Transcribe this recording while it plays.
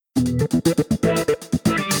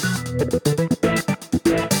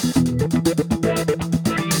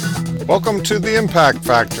Welcome to The Impact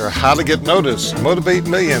Factor, how to get noticed, motivate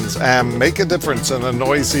millions, and make a difference in a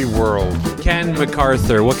noisy world. Ken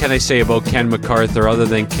MacArthur. What can I say about Ken MacArthur other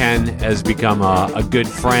than Ken has become a good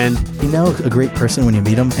friend? You know a great person when you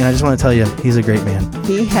meet him, and I just want to tell you, he's a great man.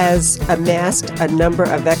 He has amassed a number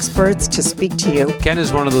of experts to speak to you. Ken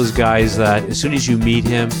is one of those guys that as soon as you meet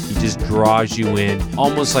him, he just draws you in,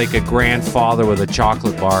 almost like a grandfather with a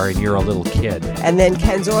chocolate bar and you're a little kid. And then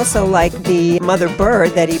Ken's also like the mother bird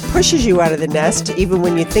that he pushes you out of the nest even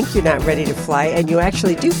when you think you're not ready to fly, and you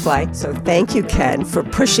actually do fly. So thank you, Ken, for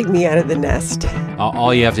pushing me out of the nest.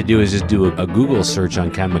 All you have to do is just do a Google search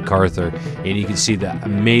on Ken MacArthur, and you can see the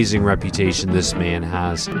amazing reputation this man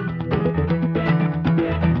has.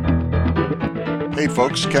 Hey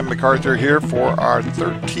folks, Ken MacArthur here for our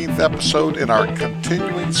 13th episode in our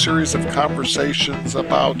continuing series of conversations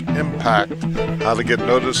about impact, how to get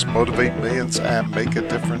noticed, motivate millions, and make a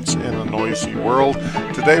difference in a noisy world.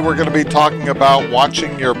 Today we're going to be talking about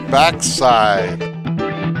watching your backside.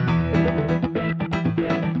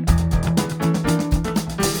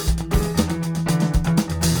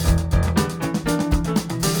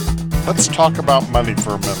 Let's talk about money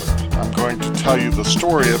for a minute. I'm going to tell you the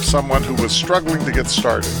story of someone who was struggling to get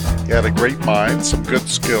started. He had a great mind, some good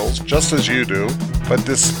skills, just as you do, but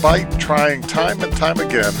despite trying time and time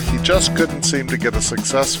again, he just couldn't seem to get a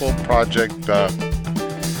successful project done.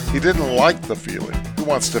 He didn't like the feeling. Who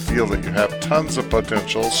wants to feel that you have tons of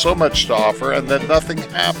potential, so much to offer, and then nothing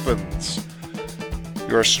happens?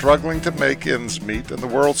 You are struggling to make ends meet, and the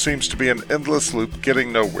world seems to be an endless loop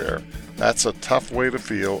getting nowhere. That's a tough way to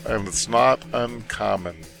feel, and it's not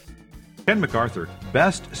uncommon. Ken MacArthur,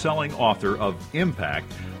 best-selling author of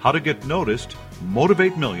Impact, How to Get Noticed,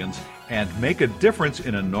 Motivate Millions, and Make a Difference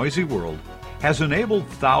in a Noisy World, has enabled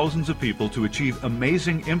thousands of people to achieve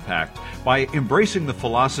amazing impact by embracing the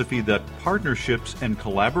philosophy that partnerships and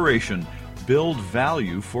collaboration build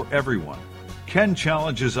value for everyone. Ken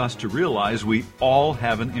challenges us to realize we all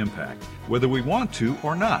have an impact, whether we want to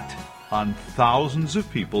or not, on thousands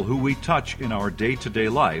of people who we touch in our day-to-day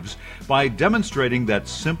lives by demonstrating that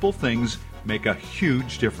simple things make a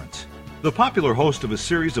huge difference. The popular host of a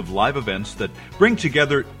series of live events that bring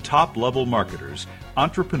together top-level marketers,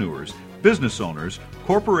 entrepreneurs, business owners,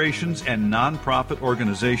 corporations, and nonprofit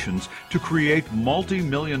organizations to create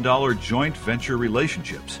multi-million-dollar joint venture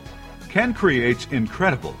relationships. Ken creates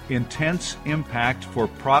incredible, intense impact for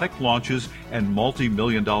product launches and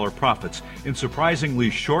multi-million-dollar profits in surprisingly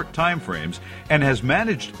short time frames, and has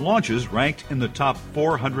managed launches ranked in the top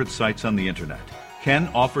 400 sites on the internet. Ken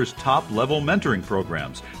offers top-level mentoring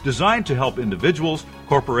programs designed to help individuals,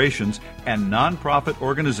 corporations, and nonprofit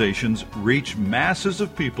organizations reach masses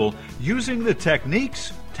of people using the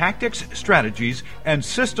techniques, tactics, strategies, and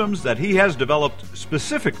systems that he has developed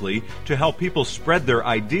specifically to help people spread their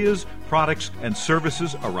ideas, products, and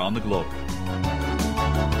services around the globe.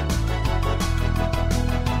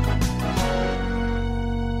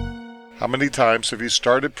 How many times have you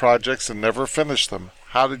started projects and never finished them?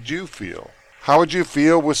 How did you feel? How would you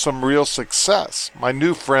feel with some real success? My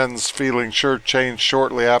new friend's feeling sure changed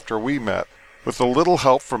shortly after we met. With a little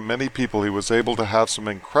help from many people, he was able to have some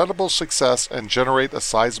incredible success and generate a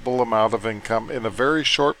sizable amount of income in a very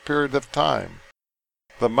short period of time.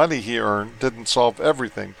 The money he earned didn't solve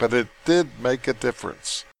everything, but it did make a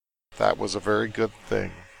difference. That was a very good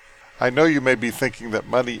thing. I know you may be thinking that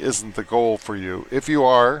money isn't the goal for you. If you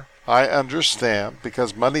are, I understand,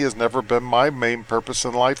 because money has never been my main purpose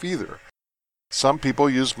in life either. Some people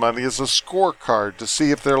use money as a scorecard to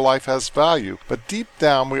see if their life has value, but deep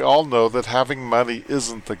down we all know that having money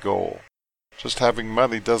isn't the goal. Just having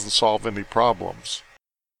money doesn't solve any problems.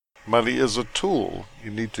 Money is a tool.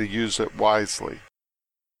 You need to use it wisely.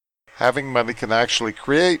 Having money can actually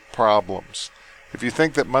create problems. If you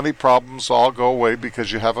think that money problems all go away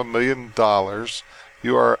because you have $1 million,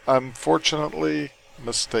 you are unfortunately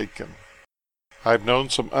mistaken. I've known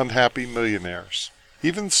some unhappy millionaires.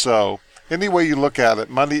 Even so, any way you look at it,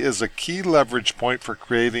 money is a key leverage point for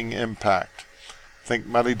creating impact. Think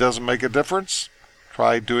money doesn't make a difference?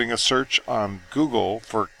 Try doing a search on Google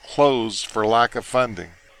for closed for lack of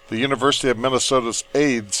funding. The University of Minnesota's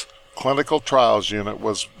AIDS Clinical Trials Unit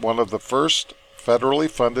was one of the first federally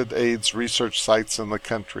funded AIDS research sites in the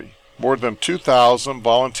country. More than 2,000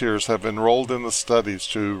 volunteers have enrolled in the studies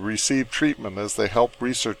to receive treatment as they help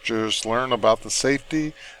researchers learn about the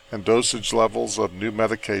safety and dosage levels of new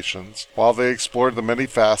medications while they explored the many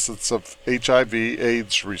facets of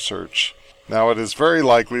HIV/AIDS research. Now it is very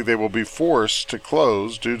likely they will be forced to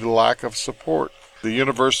close due to lack of support. The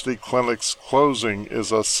university clinic's closing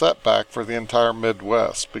is a setback for the entire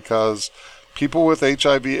Midwest because people with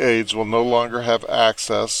HIV/AIDS will no longer have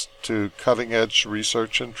access to cutting-edge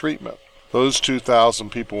research and treatment. Those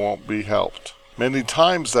 2,000 people won't be helped. Many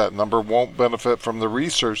times that number won't benefit from the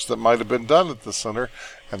research that might have been done at the center,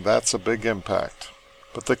 and that's a big impact.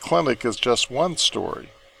 But the clinic is just one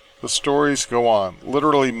story. The stories go on.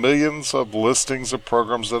 Literally millions of listings of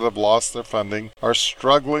programs that have lost their funding are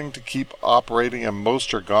struggling to keep operating, and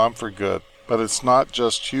most are gone for good. But it's not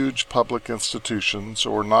just huge public institutions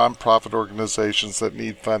or nonprofit organizations that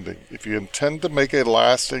need funding. If you intend to make a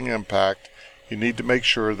lasting impact, you need to make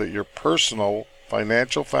sure that your personal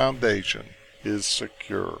financial foundation is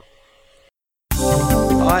secure.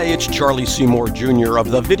 Hi, it's Charlie Seymour Jr. of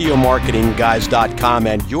thevideomarketingguys.com,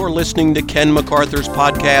 and you're listening to Ken MacArthur's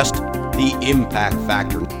podcast, The Impact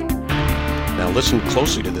Factor. Now listen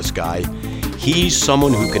closely to this guy. He's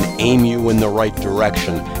someone who can aim you in the right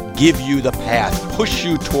direction, give you the path, push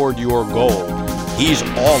you toward your goal. He's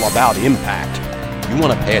all about impact. You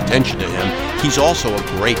want to pay attention to him. He's also a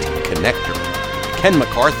great connector. Ken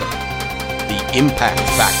MacArthur, The Impact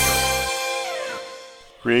Factor.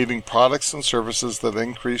 Creating products and services that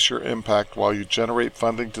increase your impact while you generate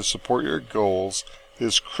funding to support your goals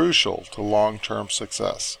is crucial to long-term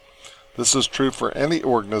success. This is true for any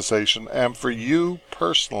organization and for you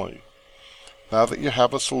personally. Now that you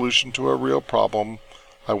have a solution to a real problem,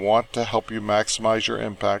 I want to help you maximize your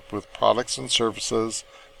impact with products and services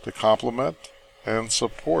to complement and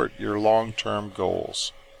support your long-term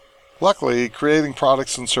goals. Luckily, creating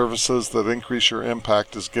products and services that increase your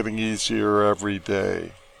impact is getting easier every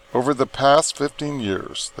day. Over the past 15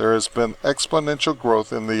 years, there has been exponential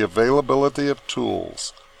growth in the availability of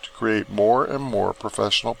tools to create more and more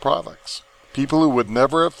professional products. People who would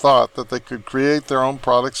never have thought that they could create their own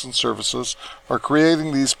products and services are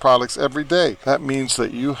creating these products every day. That means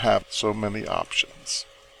that you have so many options.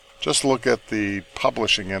 Just look at the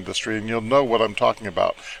publishing industry and you'll know what I'm talking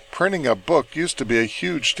about. Printing a book used to be a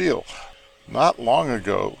huge deal. Not long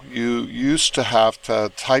ago, you used to have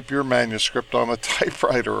to type your manuscript on a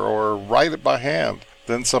typewriter or write it by hand.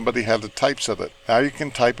 Then somebody had to typeset it. Now you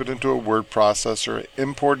can type it into a word processor,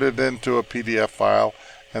 import it into a PDF file,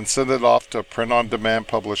 and send it off to a print-on-demand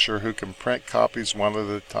publisher who can print copies one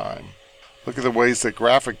at a time. Look at the ways that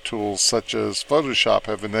graphic tools such as Photoshop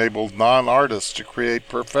have enabled non-artists to create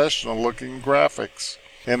professional-looking graphics.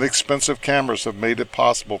 Inexpensive cameras have made it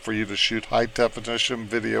possible for you to shoot high-definition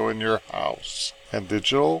video in your house. And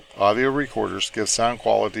digital audio recorders give sound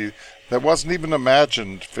quality that wasn't even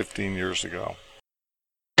imagined 15 years ago.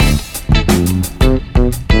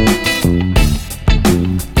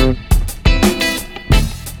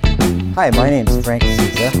 Hi, my name's Frank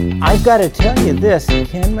Souza. I've got to tell you this,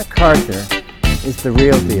 Ken MacArthur is the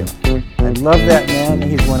real deal. I love that man.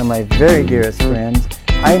 He's one of my very dearest friends.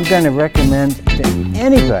 I'm going to recommend to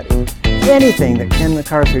anybody, anything that Ken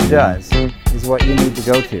MacArthur does is what you need to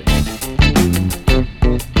go to.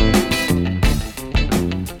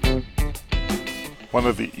 One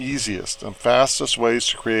of the easiest and fastest ways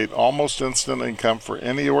to create almost instant income for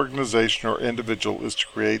any organization or individual is to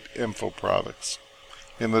create info products.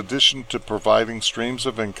 In addition to providing streams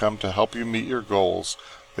of income to help you meet your goals,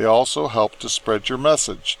 they also help to spread your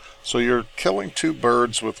message, so you're killing two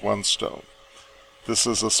birds with one stone. This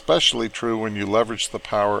is especially true when you leverage the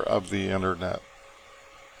power of the internet.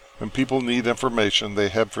 When people need information, they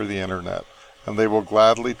head for the internet, and they will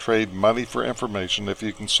gladly trade money for information if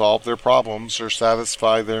you can solve their problems or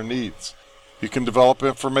satisfy their needs. You can develop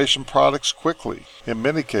information products quickly. In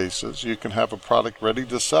many cases, you can have a product ready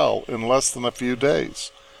to sell in less than a few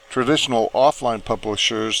days. Traditional offline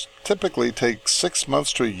publishers typically take 6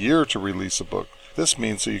 months to a year to release a book. This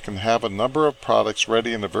means that you can have a number of products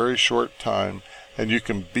ready in a very short time, and you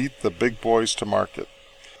can beat the big boys to market.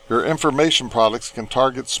 Your information products can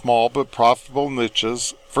target small but profitable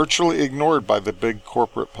niches virtually ignored by the big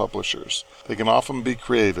corporate publishers. They can often be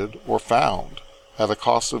created or found at a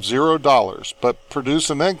cost of $0, but produce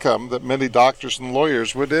an income that many doctors and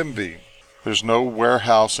lawyers would envy. There's no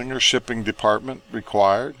warehousing or shipping department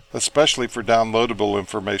required, especially for downloadable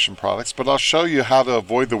information products, but I'll show you how to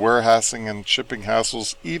avoid the warehousing and shipping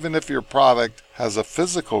hassles even if your product has a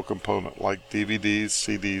physical component like DVDs,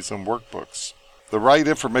 CDs, and workbooks. The right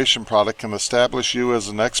information product can establish you as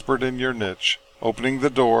an expert in your niche, opening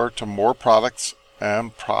the door to more products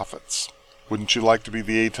and profits. Wouldn't you like to be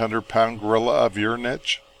the 800-pound gorilla of your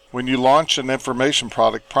niche? When you launch an information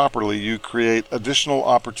product properly, you create additional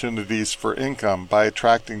opportunities for income by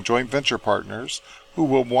attracting joint venture partners who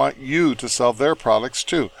will want you to sell their products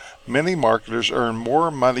too. Many marketers earn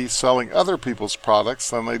more money selling other people's products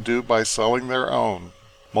than they do by selling their own.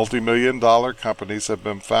 Multi-million-dollar companies have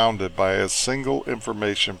been founded by a single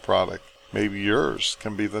information product. Maybe yours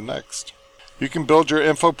can be the next. You can build your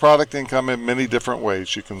info product income in many different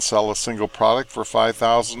ways. You can sell a single product for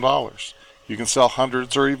 $5,000. You can sell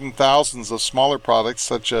hundreds or even thousands of smaller products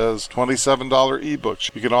such as $27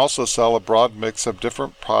 ebooks. You can also sell a broad mix of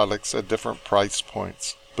different products at different price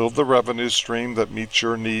points. Build the revenue stream that meets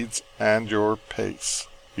your needs and your pace.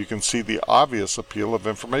 You can see the obvious appeal of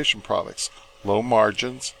information products. Low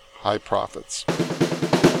margins, high profits.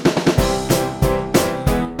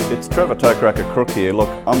 It's Trevor Tokracker Crook here. Look,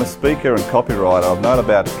 I'm a speaker and copywriter. I've known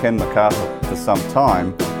about Ken MacArthur for some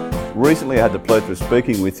time. Recently I had the pleasure of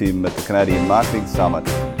speaking with him at the Canadian Marketing Summit.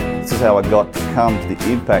 This is how I got to come to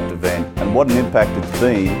the Impact event, and what an impact it's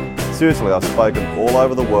been. Seriously, I've spoken all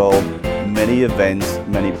over the world, many events,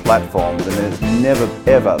 many platforms, and there's never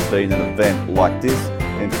ever been an event like this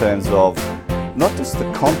in terms of not just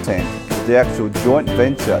the content, but the actual joint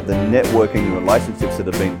venture, the networking and relationships that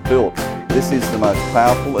have been built. This is the most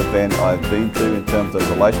powerful event I've been to in terms of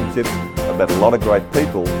relationships. I've met a lot of great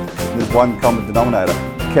people, and there's one common denominator,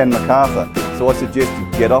 Ken MacArthur. So I suggest you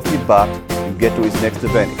get off your butt and get to his next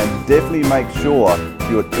event, and definitely make sure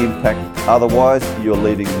you're at Impact, otherwise you're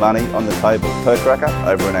leaving money on the table. Tokracker,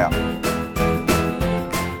 over and out.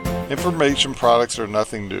 Information products are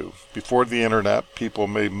nothing new. Before the internet, people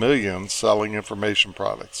made millions selling information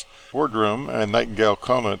products. Boardroom and Nightingale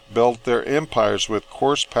Conant built their empires with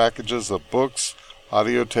course packages of books,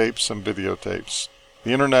 audio tapes, and videotapes.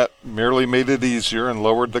 The internet merely made it easier and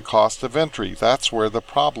lowered the cost of entry. That's where the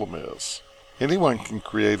problem is. Anyone can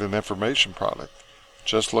create an information product.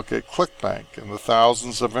 Just look at ClickBank and the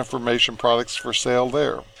thousands of information products for sale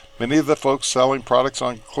there. Many of the folks selling products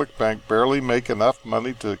on ClickBank barely make enough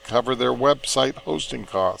money to cover their website hosting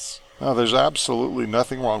costs. Now, there's absolutely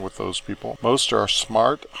nothing wrong with those people. Most are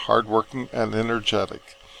smart, hardworking, and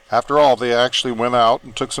energetic. After all, they actually went out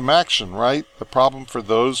and took some action, right? The problem for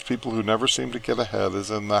those people who never seem to get ahead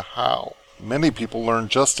is in the how. Many people learn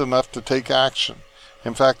just enough to take action.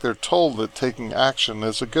 In fact, they're told that taking action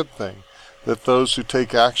is a good thing, that those who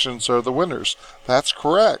take actions are the winners. That's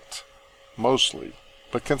correct, mostly.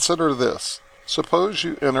 But consider this. Suppose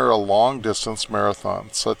you enter a long-distance marathon,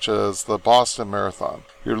 such as the Boston Marathon.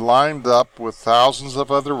 You're lined up with thousands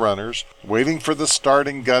of other runners, waiting for the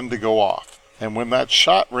starting gun to go off. And when that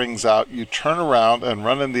shot rings out, you turn around and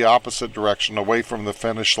run in the opposite direction, away from the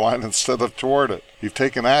finish line instead of toward it. You've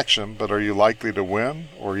taken action, but are you likely to win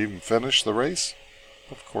or even finish the race?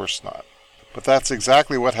 Of course not. But that's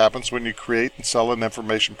exactly what happens when you create and sell an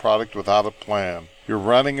information product without a plan. You're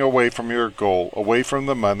running away from your goal, away from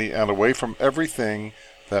the money, and away from everything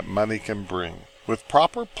that money can bring. With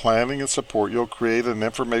proper planning and support, you'll create an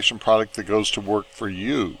information product that goes to work for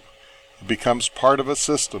you. It becomes part of a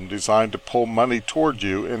system designed to pull money toward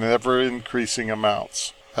you in ever-increasing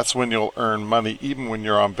amounts. That's when you'll earn money even when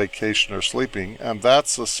you're on vacation or sleeping, and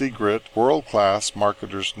that's a secret world-class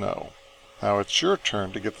marketers know. Now it's your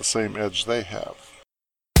turn to get the same edge they have.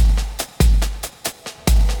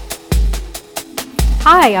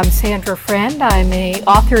 Hi, I'm Sandra Friend. I'm an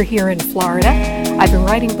author here in Florida. I've been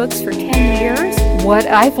writing books for 10 years. What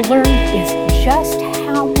I've learned is just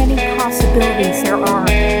how many possibilities there are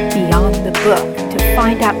beyond the book to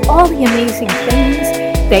find out all the amazing things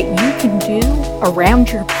that you can do around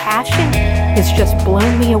your passion has just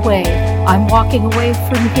blown me away. I'm walking away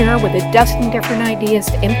from here with a dozen different ideas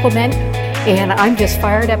to implement, and I'm just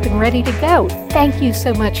fired up and ready to go. Thank you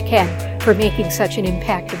so much, Ken, for making such an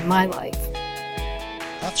impact in my life.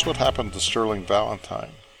 That's what happened to Sterling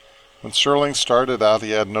Valentine. When Sterling started out,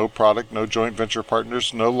 he had no product, no joint venture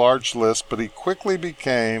partners, no large list, but he quickly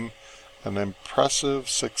became an impressive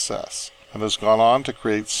success and has gone on to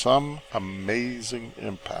create some amazing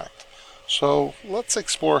impact. So let's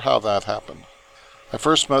explore how that happened. I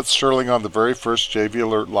first met Sterling on the very first JV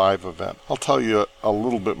Alert Live event. I'll tell you a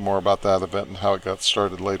little bit more about that event and how it got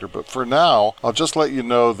started later, but for now, I'll just let you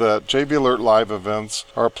know that JV Alert Live events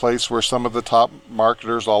are a place where some of the top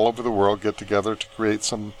marketers all over the world get together to create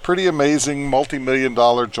some pretty amazing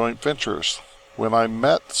multi-million-dollar joint ventures. When I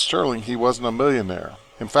met Sterling, he wasn't a millionaire.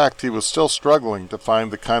 In fact, he was still struggling to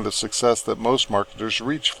find the kind of success that most marketers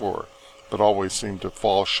reach for, but always seem to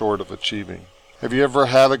fall short of achieving. Have you ever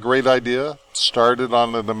had a great idea, started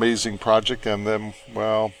on an amazing project, and then,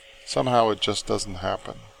 well, somehow it just doesn't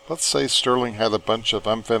happen? Let's say Sterling had a bunch of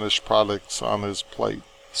unfinished products on his plate.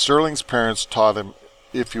 Sterling's parents taught him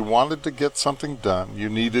if you wanted to get something done, you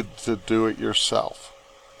needed to do it yourself.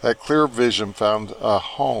 That clear vision found a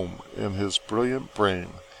home in his brilliant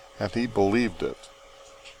brain, and he believed it,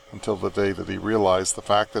 until the day that he realized the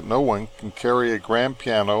fact that no one can carry a grand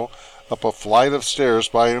piano up a flight of stairs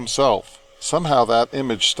by himself. Somehow that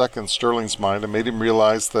image stuck in Sterling's mind and made him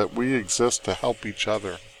realize that we exist to help each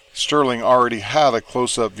other. Sterling already had a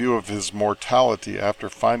close-up view of his mortality after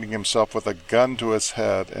finding himself with a gun to his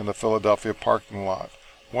head in a Philadelphia parking lot,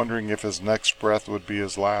 wondering if his next breath would be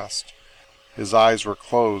his last. His eyes were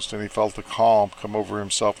closed, and he felt a calm come over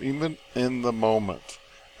himself even in the moment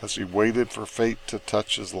as he waited for fate to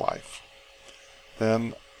touch his life.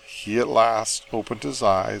 Then he at last opened his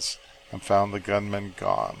eyes and found the gunman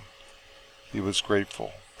gone. He was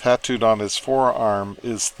grateful. Tattooed on his forearm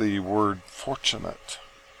is the word fortunate,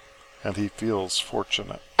 and he feels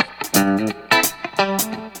fortunate.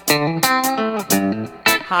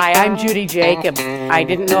 Hi, I'm Judy Jacob. I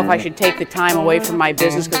didn't know if I should take the time away from my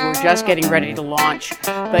business because we're just getting ready to launch.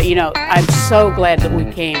 But I'm so glad that we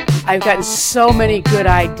came. I've gotten so many good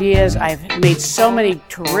ideas. I've made so many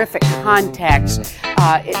terrific contacts.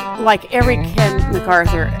 Like every Ken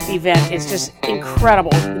MacArthur event, it's just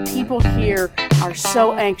incredible. The people here are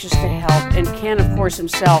so anxious to help, and Ken, of course,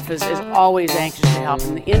 himself is always anxious to help.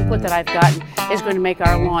 And the input that I've gotten is going to make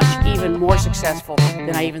our launch even more successful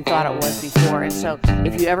than I even thought it was before. And so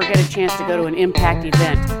if you ever get a chance to go to an impact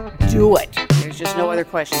event, do it. There's just no other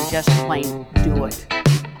question, just plain do it.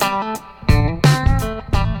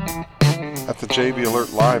 At the JV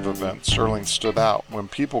Alert Live event, Sterling stood out. When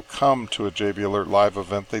people come to a JV Alert Live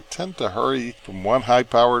event, they tend to hurry from one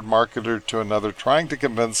high-powered marketer to another, trying to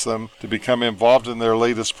convince them to become involved in their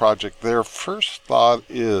latest project. Their first thought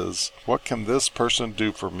is, what can this person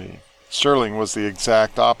do for me? Sterling was the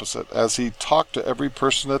exact opposite. As he talked to every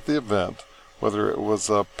person at the event, whether it was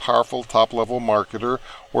a powerful top-level marketer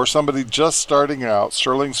or somebody just starting out,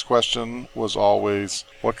 Sterling's question was always,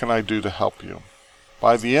 what can I do to help you?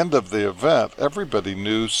 By the end of the event, everybody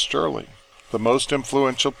knew Sterling. The most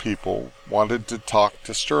influential people wanted to talk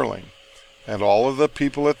to Sterling, and all of the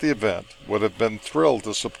people at the event would have been thrilled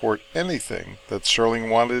to support anything that Sterling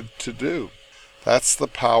wanted to do. That's the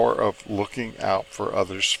power of looking out for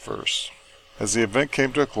others first. As the event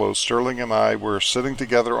came to a close, Sterling and I were sitting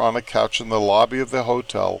together on a couch in the lobby of the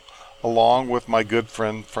hotel, along with my good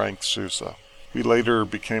friend Frank Sousa. We later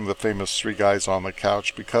became the famous Three Guys on the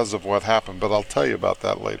Couch because of what happened, but I'll tell you about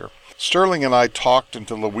that later. Sterling and I talked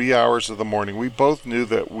until the wee hours of the morning. We both knew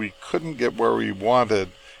that we couldn't get where we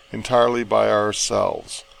wanted entirely by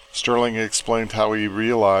ourselves. Sterling explained how he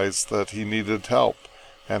realized that he needed help,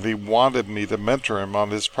 and he wanted me to mentor him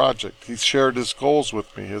on his project. He shared his goals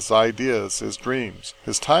with me, his ideas, his dreams.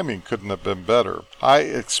 His timing couldn't have been better. I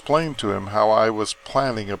explained to him how I was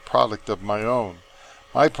planning a product of my own.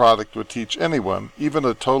 My product would teach anyone, even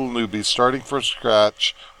a total newbie starting from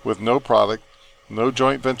scratch with no product, no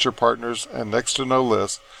joint venture partners, and next to no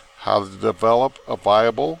list, how to develop a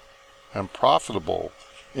viable and profitable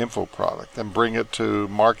info product and bring it to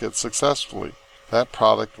market successfully. That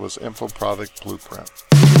product was Info Product Blueprint.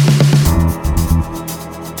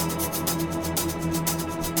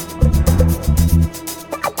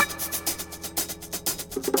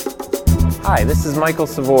 Hi, this is Michael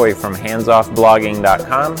Savoy from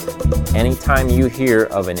handsoffblogging.com. Anytime you hear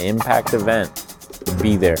of an impact event,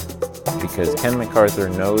 be there, because Ken MacArthur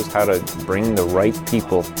knows how to bring the right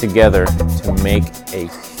people together to make a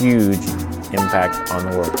huge impact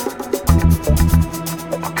on the world.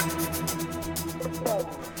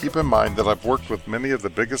 Keep in mind that I've worked with many of the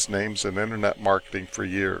biggest names in internet marketing for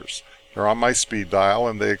years. They're on my speed dial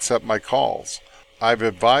and they accept my calls. I've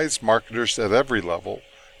advised marketers at every level,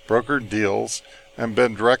 brokered deals, and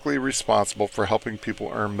been directly responsible for helping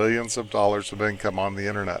people earn millions of dollars of income on the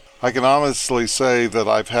internet. I can honestly say that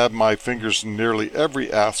I've had my fingers in nearly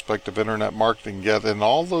every aspect of internet marketing, yet in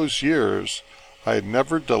all those years, I had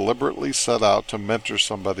never deliberately set out to mentor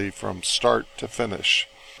somebody from start to finish.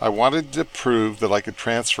 I wanted to prove that I could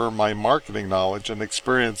transfer my marketing knowledge and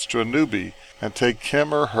experience to a newbie and take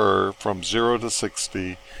him or her from 0 to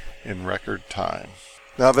 60 in record time.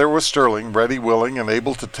 Now there was Sterling, ready, willing, and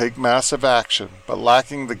able to take massive action, but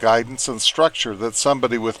lacking the guidance and structure that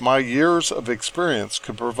somebody with my years of experience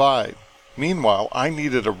could provide. Meanwhile, I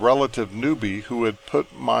needed a relative newbie who would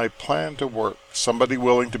put my plan to work, somebody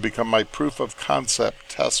willing to become my proof of concept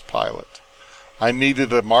test pilot. I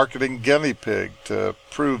needed a marketing guinea pig to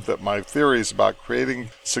prove that my theories about creating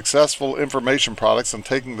successful information products and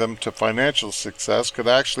taking them to financial success could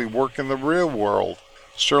actually work in the real world.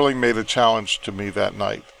 Sterling made a challenge to me that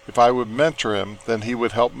night. If I would mentor him, then he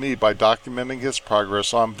would help me by documenting his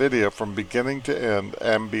progress on video from beginning to end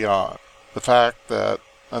and beyond. The fact that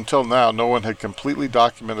until now, no one had completely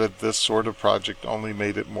documented this sort of project, only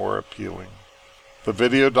made it more appealing. The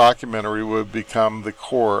video documentary would become the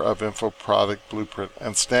core of InfoProduct Blueprint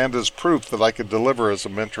and stand as proof that I could deliver as a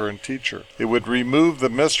mentor and teacher. It would remove the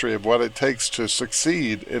mystery of what it takes to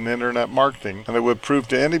succeed in internet marketing, and it would prove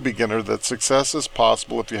to any beginner that success is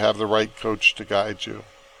possible if you have the right coach to guide you.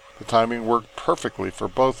 The timing worked perfectly for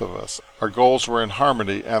both of us. Our goals were in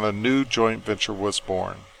harmony, and a new joint venture was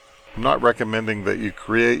born. I'm not recommending that you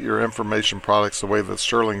create your information products the way that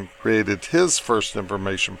Sterling created his first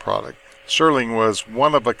information product. Sterling was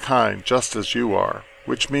one of a kind, just as you are,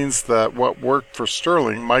 which means that what worked for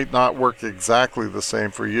Sterling might not work exactly the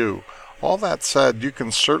same for you. All that said, you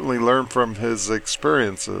can certainly learn from his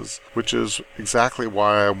experiences, which is exactly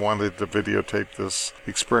why I wanted to videotape this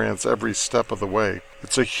experience every step of the way.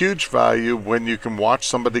 It's a huge value when you can watch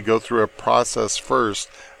somebody go through a process first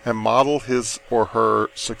and model his or her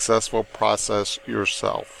successful process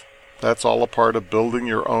yourself. That's all a part of building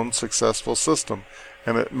your own successful system,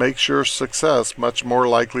 and it makes your success much more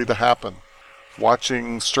likely to happen.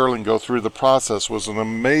 Watching Sterling go through the process was an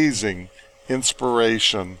amazing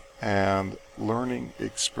inspiration and learning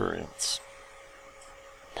experience.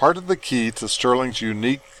 Part of the key to Sterling's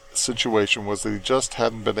unique situation was that he just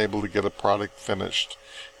hadn't been able to get a product finished.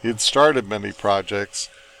 He had started many projects,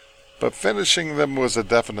 but finishing them was a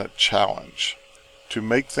definite challenge. To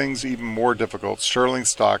make things even more difficult,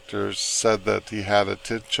 Sterling's doctors said that he had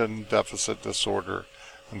attention deficit disorder,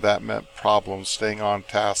 and that meant problems staying on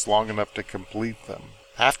task long enough to complete them.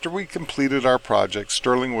 After we completed our project,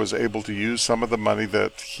 Sterling was able to use some of the money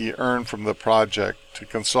that he earned from the project to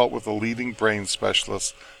consult with a leading brain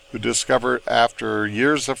specialist who discovered, after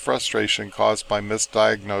years of frustration caused by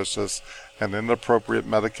misdiagnosis and inappropriate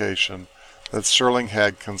medication, that Sterling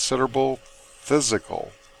had considerable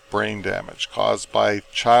physical brain damage caused by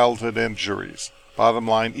childhood injuries. Bottom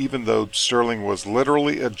line, even though Sterling was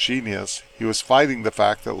literally a genius, he was fighting the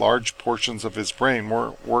fact that large portions of his brain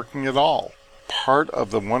weren't working at all. Part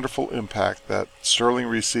of the wonderful impact that Sterling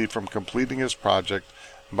received from completing his project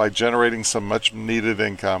and by generating some much needed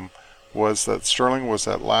income was that Sterling was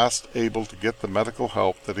at last able to get the medical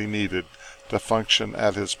help that he needed to function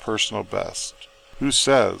at his personal best. Who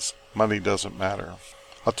says money doesn't matter?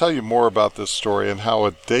 I'll tell you more about this story and how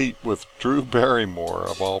a date with Drew Barrymore,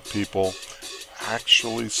 of all people,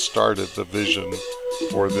 actually started the vision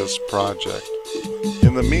for this project.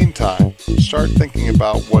 In the meantime, start thinking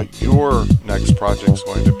about what your next project is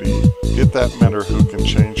going to be. Get that mentor who can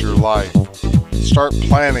change your life. Start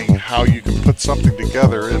planning how you can put something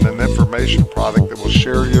together in an information product that will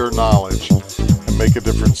share your knowledge and make a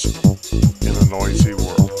difference in a noisy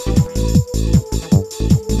world.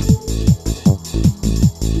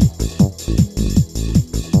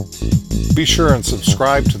 Be sure and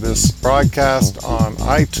subscribe to this broadcast on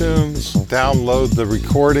iTunes. Download the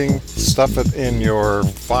recording, stuff it in your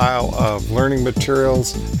file of learning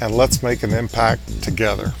materials, and let's make an impact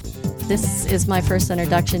together. This is my first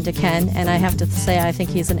introduction to Ken, and I have to say I think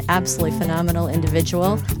he's an absolutely phenomenal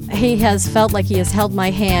individual. He has felt like he has held my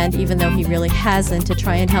hand, even though he really hasn't, to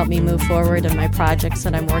try and help me move forward in my projects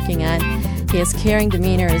that I'm working on. His caring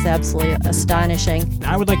demeanor is absolutely astonishing.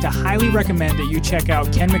 I would like to highly recommend that you check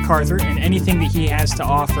out Ken MacArthur and anything that he has to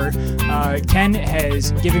offer. Ken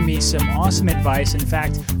has given me some awesome advice. In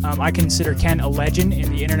fact, I consider Ken a legend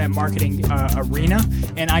in the internet marketing arena,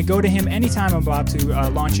 and I go to him anytime I'm about to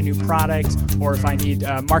launch a new product, or if I need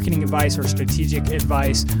marketing advice or strategic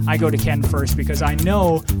advice. I go to Ken first because I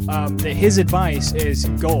know that his advice is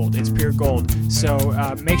gold. It's pure gold. So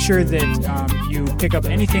make sure that you pick up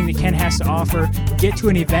anything that Ken has to offer. Get to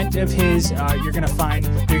an event of his. You're going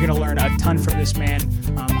to learn a ton from this man.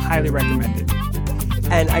 Highly recommended.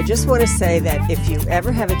 And I just want to say that if you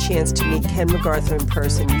ever have a chance to meet Ken MacArthur in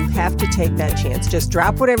person, you have to take that chance. Just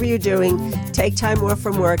drop whatever you're doing, take time off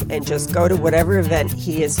from work, and just go to whatever event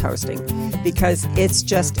he is hosting, because it's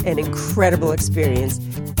just an incredible experience.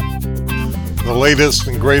 The latest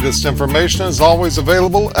and greatest information is always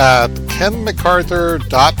available at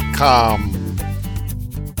kenmacarthur.com.